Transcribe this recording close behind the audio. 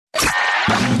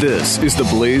This is the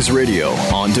Blaze Radio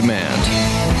on demand.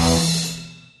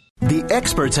 The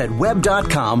experts at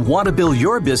Web.com want to build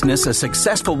your business a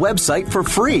successful website for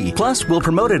free. Plus, we'll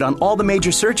promote it on all the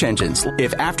major search engines.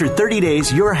 If after 30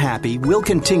 days you're happy, we'll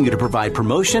continue to provide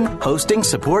promotion, hosting,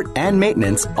 support, and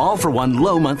maintenance, all for one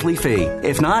low monthly fee.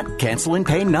 If not, cancel and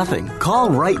pay nothing. Call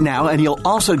right now and you'll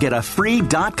also get a free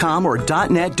 .com or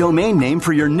 .net domain name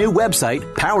for your new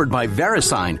website, powered by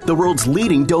VeriSign, the world's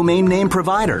leading domain name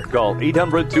provider. Call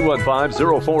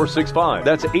 800-215-0465.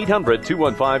 That's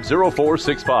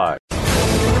 800-215-0465.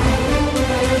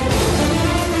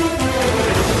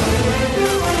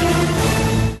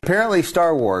 Apparently,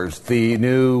 Star Wars, the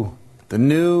new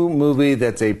movie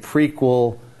that's a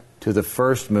prequel to the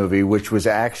first movie, which was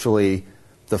actually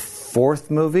the fourth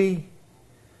movie.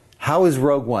 How is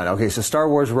Rogue One? Okay, so Star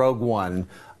Wars Rogue One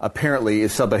apparently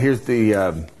is but here's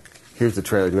the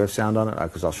trailer. Do we have sound on it?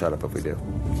 Because I'll shut up if we do.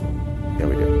 Yeah,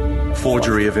 we do.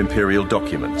 Forgery of imperial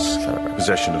documents,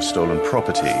 possession of stolen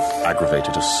property,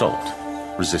 aggravated assault,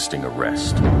 resisting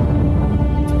arrest.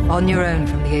 On your own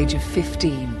from the age of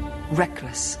 15.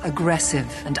 Reckless, aggressive,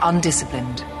 and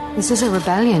undisciplined. This is a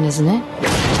rebellion, isn't it?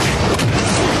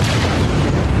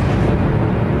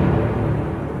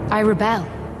 I rebel.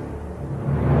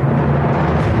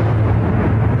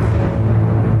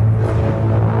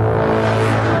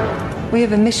 We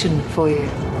have a mission for you.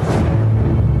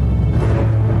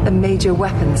 A major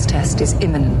weapons test is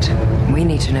imminent. We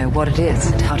need to know what it is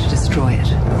and how to destroy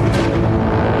it.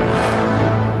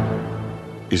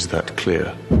 Is that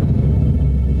clear?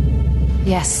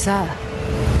 Yes, sir.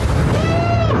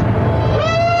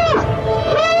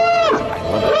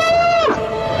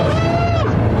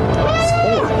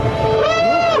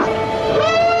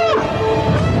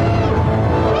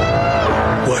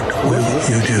 What will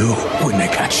you do when they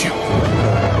catch you?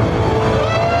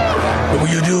 What will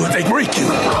you do if they break you?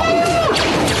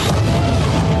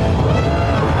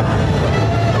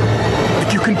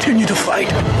 If you continue to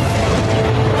fight?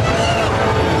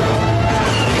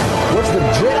 What's the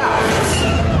Jedi?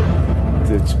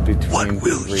 It's between what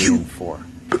will 3 you and 4.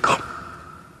 become?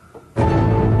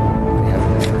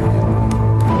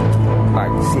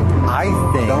 Alright, see, I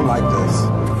think... I don't like this.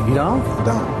 You don't? I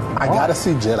don't. I gotta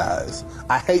see Jedis.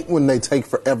 I hate when they take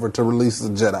forever to release the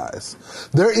Jedis.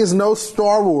 There is no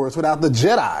Star Wars without the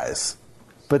Jedis.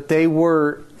 But they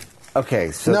were...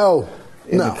 Okay, so... No.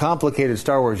 In the complicated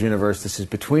Star Wars universe, this is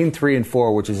between 3 and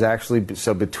 4, which is actually...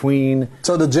 So between...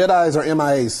 So the Jedis are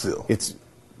MIA still. It's...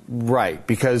 Right,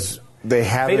 because... They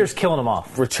haven't Vader's killing them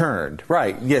off. Returned.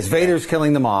 Right. Yes, Vader's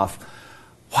killing them off.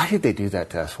 Why did they do that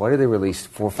to us? Why did they release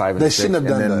 4, 5, and 6? They shouldn't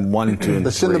have done and then that. 1, 2, and 3?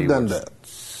 They shouldn't have done that.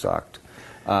 Sucked.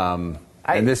 And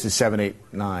this is 7, 8,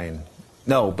 9.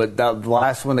 No, but the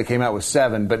last one that came out was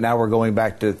 7, but now we're going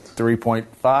back to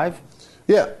 3.5?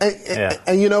 Yeah.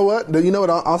 And you know what? You know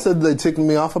what also they ticked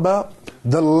me off about?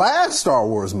 The last Star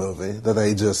Wars movie that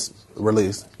they just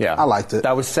released. Yeah. I liked it.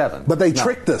 That was 7. But they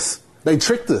tricked us. They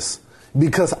tricked us.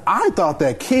 Because I thought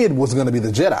that kid was going to be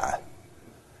the Jedi.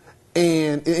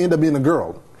 And it ended up being a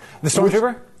girl. The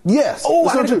Stormtrooper? Yes.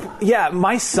 Oh, yeah,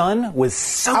 my son was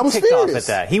so ticked off at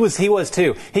that. He was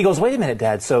too. He goes, wait a minute,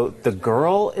 Dad, so the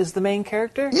girl is the main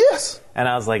character? Yes. And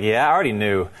I was like, yeah, I already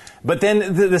knew. But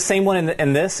then the same one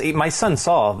in this, my son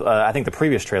saw, I think, the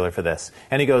previous trailer for this.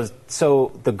 And he goes,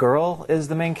 so the girl is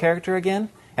the main character again?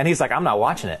 And he's like, I'm not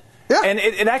watching it. Yeah. And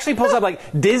it actually pulls up, like,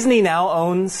 Disney now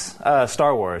owns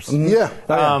Star Wars. Yeah.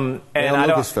 And I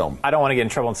Lucasfilm. don't want to get in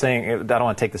trouble in saying, I don't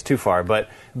want to take this too far, but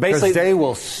basically... Because they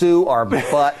will sue our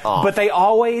butt off. But they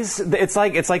always, it's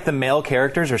like the male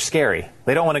characters are scary.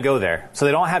 They don't want to go there. So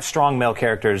they don't have strong male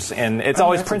characters, and it's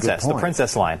always princess, the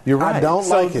princess line. You're right. I don't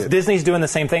like it. Disney's doing the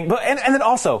same thing. But and then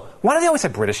also, why do they always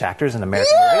have British actors in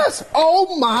American movies?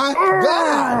 Oh my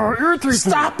God.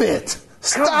 Stop it.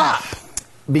 Stop.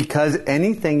 Because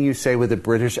anything you say with a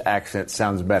British accent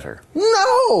sounds better.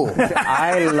 No!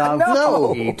 I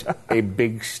love to eat a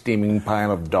big steaming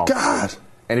pile of donkey. God.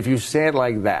 And if you say it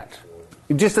like that,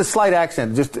 just a slight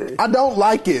accent, I don't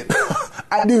like it.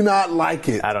 I do not like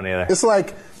it. I don't either. It's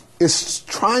like, it's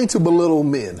trying to belittle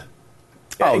men.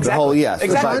 Oh, exactly. The whole, yes.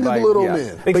 Exactly. Trying to belittle men.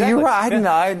 Exactly. But you're right.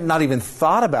 I had not even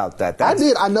thought about that. I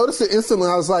did. I noticed it instantly.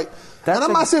 I was like... And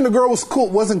I'm not saying the girl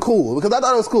wasn't cool, because I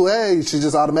thought it was cool. Hey, she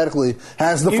just automatically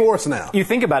has the Force now. You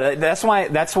think about it. That's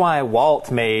why Walt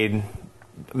made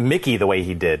Mickey the way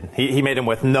he did. He made him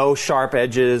with no sharp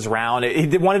edges, round.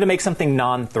 He wanted to make something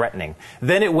non-threatening.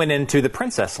 Then it went into the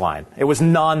princess line. It was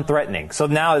non-threatening. So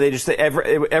now they just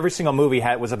every single movie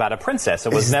was about a princess.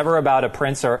 It was never about a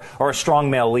prince or a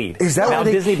strong male lead. Is that now why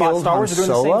they Disney bought killed Star Wars Han are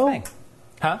doing Solo? the same thing?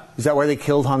 Huh? Is that why they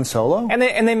killed Han Solo? And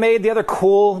they made the other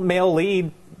cool male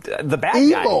lead the bad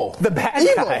Evil. guy. The bad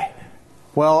Evil. guy.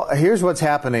 Well, here's what's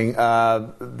happening.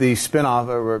 The spin-off,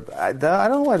 I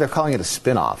don't know why they're calling it a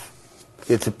spin-off.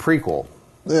 It's a prequel.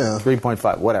 Yeah.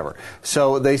 3.5, whatever.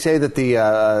 So they say that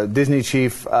the Disney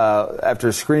chief,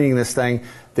 after screening this thing,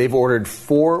 they've ordered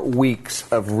 4 weeks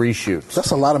of reshoots.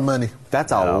 That's a lot of money.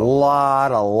 That's a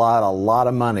lot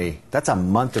of money. That's a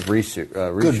month of reshoot.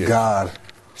 Good God.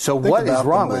 So Think what is about the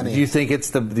wrong with it? money. Do you think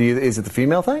it's is it the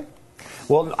female thing?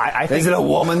 Well, I think Is it a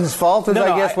woman's fault? Is No,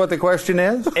 I guess what the question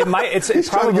is. It might. It He's trying to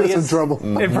probably get us in is.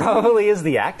 trouble. It probably is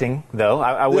the acting, though.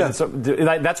 I wouldn't.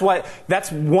 Yeah. That's why. That's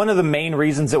one of the main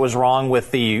reasons it was wrong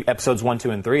with the episodes 1,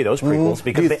 2, and 3, those prequels,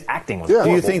 because the acting was. Yeah.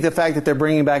 horrible. Do you think the fact that they're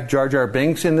bringing back Jar Jar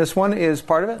Binks in this one is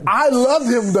part of it? I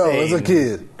loved him, though, as a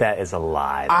kid. That is a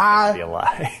lie. That would be a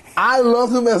lie. I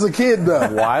loved him as a kid,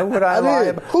 though. Why would I lie?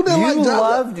 did. Who didn't like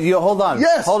Jar Jar? Hold on.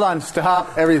 Yes. Hold on.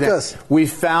 Stop everything. Yes. We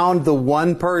found the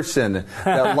one person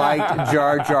that liked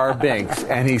Jar Jar Binks,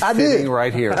 and he's sitting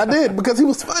right here. I did, because he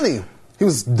was funny. He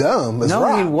was dumb as No,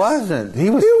 rock. he wasn't. He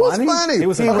was funny. He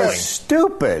was annoying.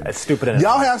 Stupid. That's stupid. And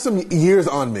Y'all annoying. have some years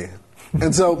on me.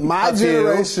 And so my Up to you.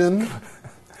 generation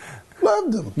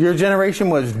loved him. Your generation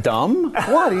was dumb?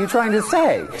 What are you trying to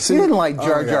say? See- You didn't like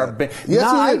Jar Oh, my Jar God. Binks. Yes,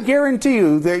 no, we I did. guarantee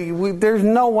you there's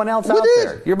no one else We out did.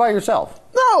 there. You're by yourself.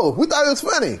 No, we thought it was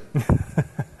funny.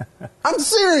 I'm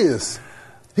serious.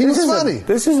 He was funny.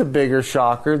 This is a bigger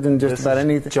shocker than just This about is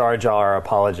anything. Jar Jar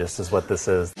apologist is what this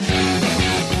is.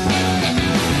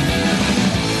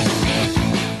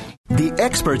 The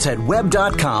experts at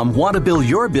Web.com want to build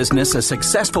your business a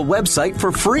successful website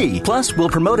for free. Plus, we'll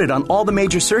promote it on all the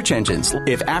major search engines.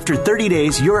 If after 30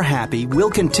 days you're happy, we'll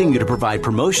continue to provide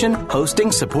promotion,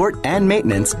 hosting, support, and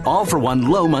maintenance, all for one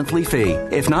low monthly fee.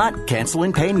 If not, cancel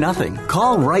and pay nothing.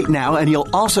 Call right now and you'll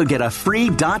also get a free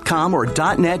 .com or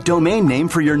 .net domain name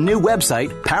for your new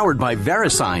website, powered by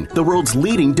VeriSign, the world's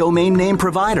leading domain name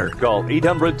provider. Call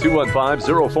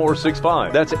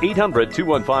 800-215-0465. That's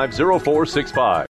 800-215-0465.